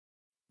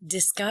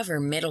Discover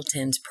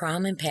Middleton's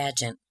Prom and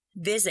Pageant.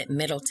 Visit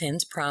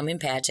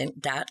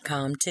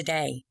middletonspromandpageant.com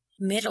today.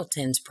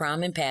 Middleton's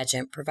Prom and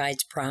Pageant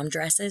provides prom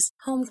dresses,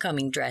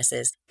 homecoming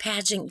dresses,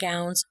 pageant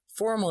gowns,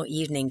 formal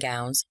evening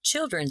gowns,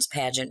 children's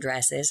pageant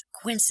dresses,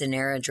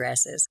 quinceanera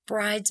dresses,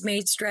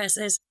 bridesmaids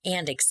dresses,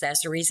 and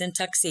accessories and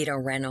tuxedo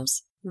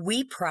rentals.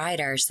 We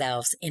pride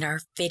ourselves in our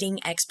fitting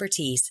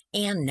expertise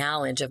and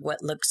knowledge of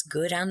what looks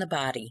good on the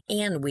body,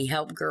 and we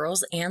help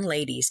girls and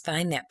ladies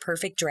find that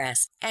perfect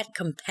dress at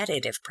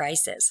competitive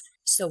prices.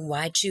 So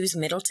why choose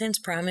Middleton's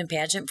Prom and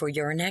Pageant for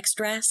your next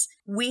dress?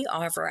 We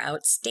offer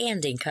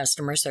outstanding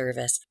customer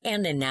service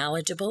and a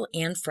knowledgeable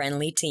and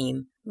friendly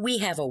team. We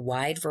have a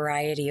wide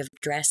variety of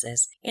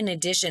dresses. In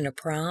addition to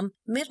prom,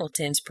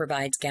 Middleton's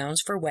provides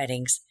gowns for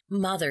weddings,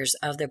 mothers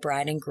of the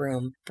bride and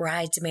groom,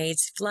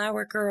 bridesmaids,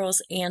 flower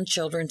girls, and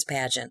children's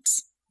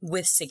pageants.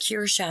 With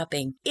secure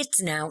shopping,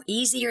 it's now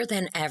easier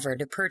than ever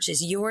to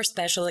purchase your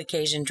special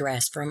occasion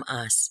dress from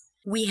us.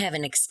 We have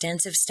an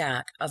extensive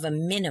stock of a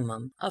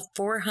minimum of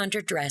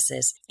 400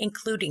 dresses,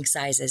 including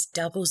sizes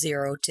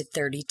 00 to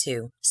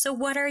 32. So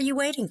what are you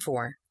waiting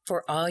for?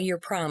 For all your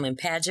prom and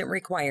pageant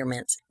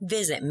requirements,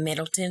 visit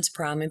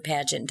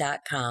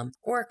middletonspromandpageant.com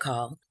or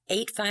call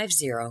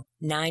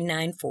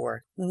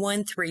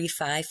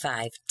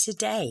 850-994-1355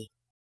 today.